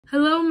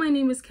Hello, my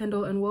name is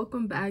Kendall and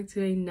welcome back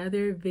to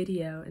another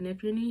video. And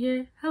if you're new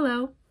here,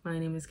 hello, my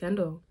name is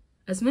Kendall.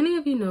 As many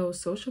of you know,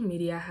 social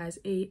media has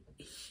a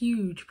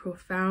huge,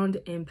 profound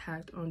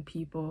impact on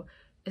people,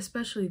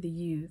 especially the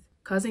youth,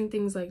 causing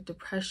things like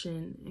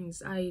depression,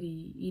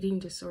 anxiety, eating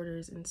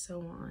disorders, and so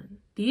on.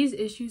 These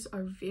issues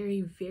are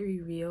very,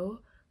 very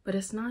real, but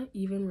it's not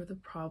even where the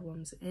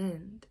problems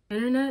end.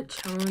 Internet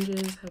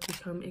challenges have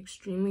become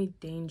extremely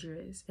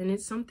dangerous, and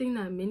it's something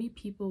that many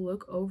people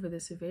look over the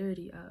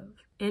severity of.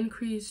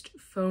 Increased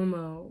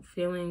FOMO,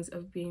 feelings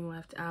of being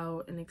left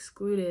out and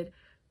excluded,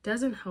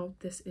 doesn't help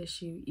this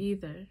issue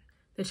either.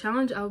 The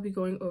challenge I'll be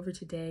going over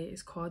today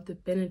is called the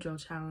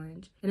Benadryl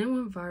challenge, and it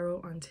went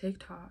viral on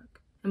TikTok.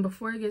 And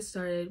before I get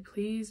started,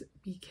 please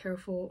be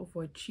careful of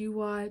what you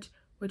watch,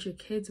 what your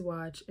kids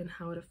watch, and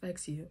how it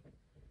affects you.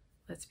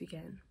 Let's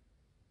begin.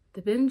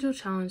 The Benadryl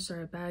challenge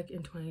started back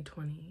in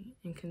 2020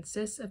 and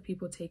consists of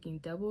people taking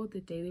double the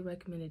daily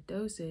recommended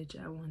dosage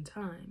at one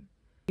time.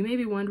 You may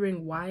be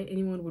wondering why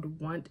anyone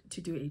would want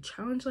to do a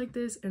challenge like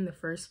this in the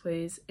first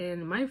place,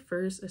 and my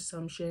first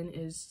assumption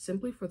is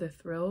simply for the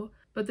thrill,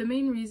 but the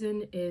main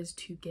reason is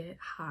to get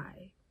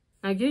high.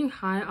 Now, getting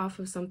high off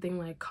of something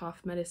like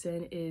cough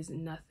medicine is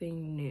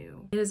nothing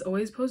new. It has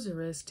always posed a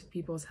risk to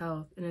people's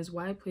health and is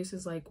why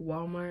places like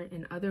Walmart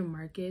and other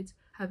markets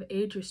have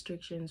age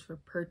restrictions for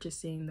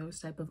purchasing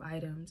those type of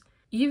items,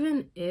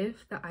 even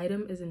if the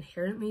item is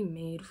inherently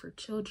made for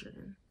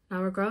children.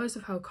 Now, regardless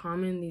of how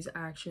common these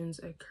actions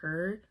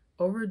occur,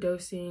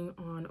 overdosing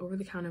on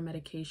over-the-counter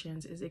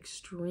medications is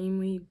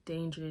extremely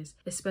dangerous,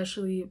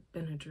 especially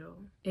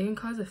Benadryl. It can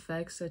cause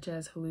effects such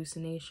as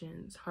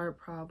hallucinations, heart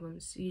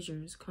problems,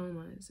 seizures,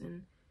 comas,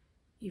 and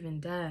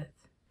even death.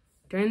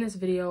 During this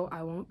video,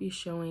 I won't be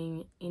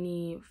showing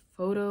any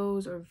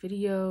photos or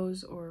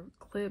videos or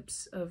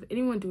clips of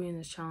anyone doing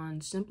this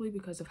challenge simply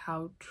because of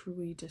how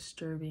truly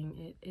disturbing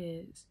it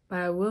is. But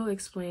I will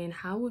explain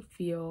how it would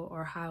feel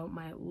or how it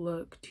might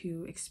look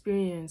to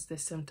experience the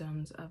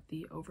symptoms of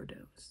the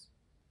overdose.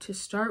 To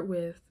start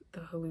with, the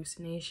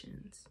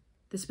hallucinations.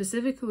 The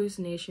specific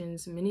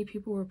hallucinations many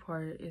people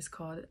report is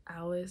called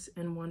Alice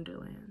in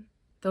Wonderland.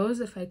 Those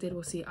affected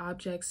will see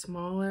objects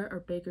smaller or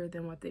bigger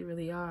than what they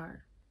really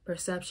are.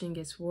 Perception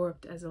gets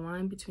warped as the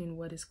line between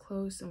what is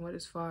close and what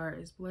is far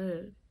is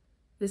blurred.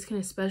 This can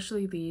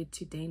especially lead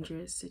to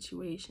dangerous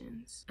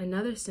situations.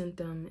 Another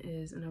symptom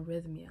is an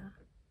arrhythmia,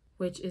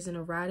 which is an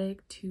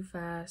erratic, too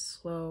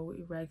fast, slow,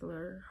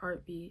 irregular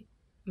heartbeat.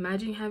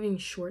 Imagine having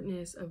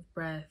shortness of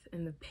breath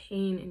and the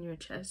pain in your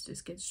chest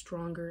just gets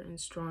stronger and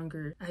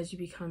stronger as you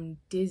become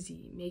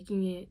dizzy,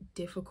 making it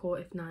difficult,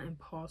 if not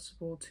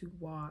impossible, to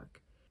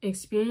walk.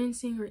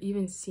 Experiencing or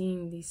even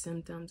seeing these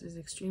symptoms is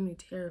extremely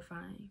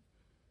terrifying.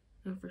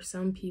 And for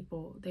some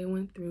people, they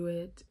went through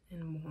it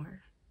and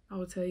more. I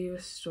will tell you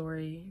a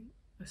story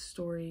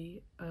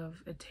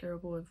of a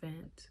terrible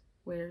event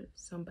where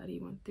somebody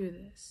went through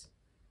this.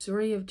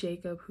 Story of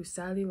Jacob, who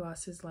sadly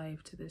lost his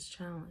life to this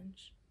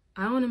challenge.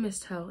 I don't want to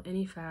mistell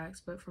any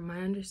facts, but from my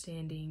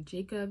understanding,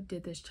 Jacob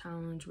did this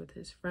challenge with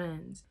his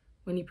friends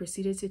when he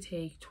proceeded to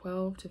take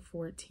 12 to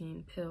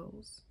 14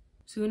 pills.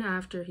 Soon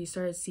after he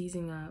started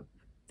seizing up,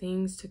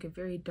 things took a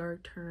very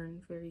dark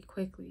turn very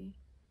quickly.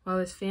 While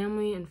his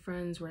family and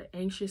friends were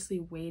anxiously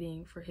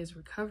waiting for his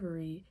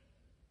recovery,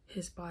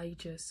 his body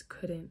just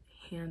couldn't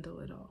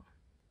handle it all.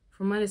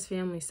 From what his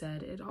family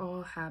said, it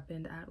all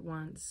happened at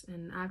once,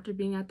 and after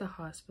being at the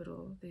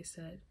hospital, they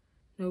said,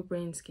 no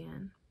brain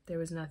scan, there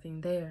was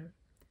nothing there.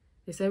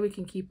 They said we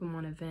can keep him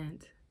on a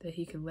vent, that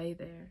he could lay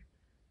there,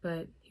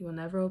 but he will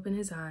never open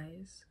his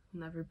eyes, will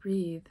never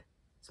breathe,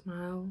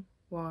 smile,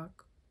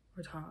 walk,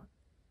 or talk.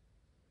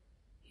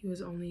 He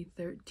was only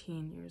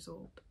 13 years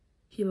old.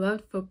 He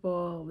loved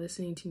football,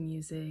 listening to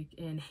music,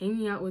 and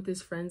hanging out with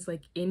his friends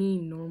like any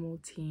normal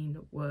teen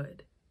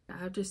would.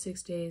 After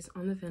 6 days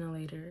on the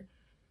ventilator,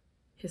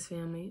 his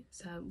family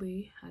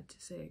sadly had to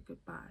say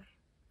goodbye.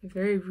 A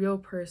very real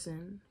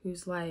person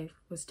whose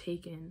life was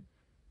taken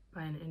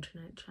by an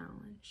internet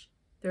challenge.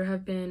 There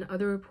have been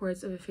other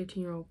reports of a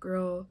 15-year-old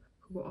girl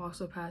who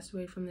also passed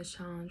away from this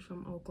challenge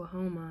from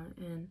Oklahoma,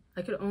 and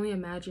I could only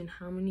imagine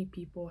how many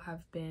people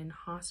have been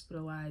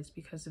hospitalized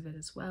because of it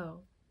as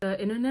well. The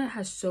internet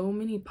has so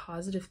many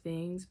positive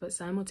things, but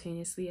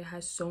simultaneously it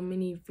has so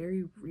many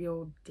very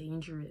real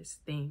dangerous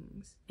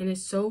things. And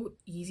it's so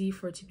easy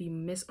for it to be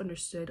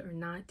misunderstood or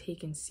not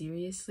taken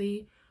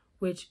seriously,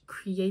 which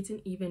creates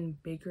an even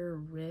bigger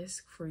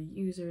risk for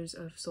users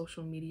of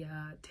social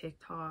media,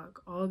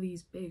 TikTok, all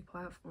these big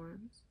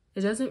platforms.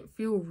 It doesn't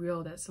feel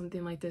real that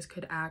something like this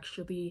could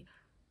actually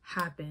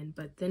happen,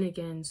 but then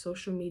again,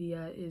 social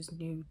media is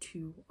new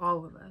to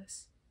all of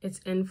us. Its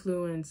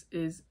influence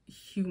is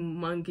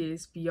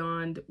humongous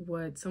beyond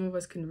what some of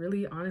us can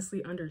really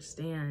honestly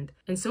understand.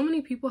 And so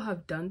many people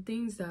have done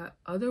things that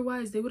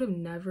otherwise they would have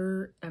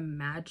never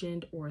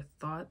imagined or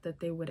thought that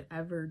they would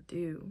ever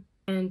do.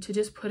 And to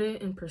just put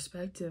it in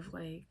perspective,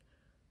 like,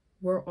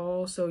 we're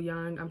all so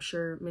young. I'm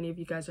sure many of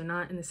you guys are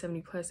not in the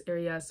 70+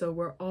 area, so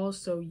we're all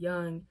so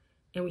young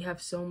and we have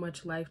so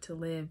much life to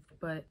live,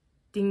 but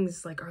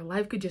things, like our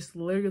life could just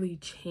literally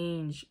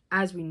change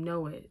as we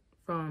know it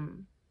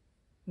from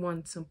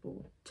one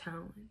simple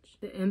challenge.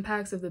 The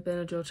impacts of the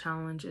Benadryl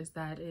challenge is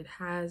that it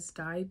has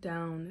died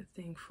down,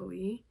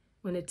 thankfully.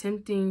 When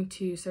attempting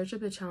to search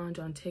up the challenge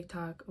on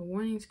TikTok, a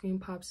warning screen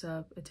pops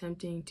up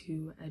attempting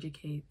to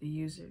educate the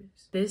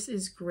users. This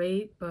is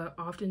great, but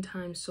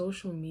oftentimes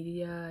social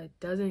media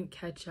doesn't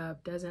catch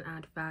up, doesn't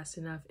act fast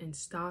enough and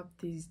stop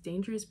these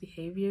dangerous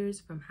behaviors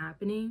from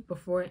happening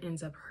before it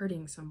ends up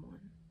hurting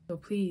someone. So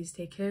please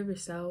take care of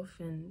yourself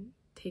and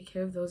take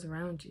care of those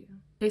around you.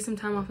 Take some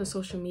time off of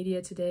social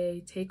media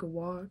today, take a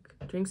walk,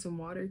 drink some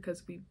water,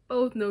 because we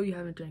both know you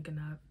haven't drank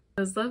enough. It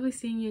was lovely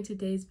seeing you in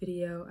today's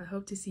video. I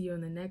hope to see you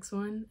in the next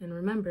one. And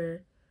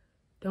remember,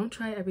 don't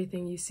try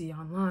everything you see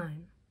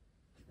online.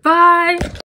 Bye!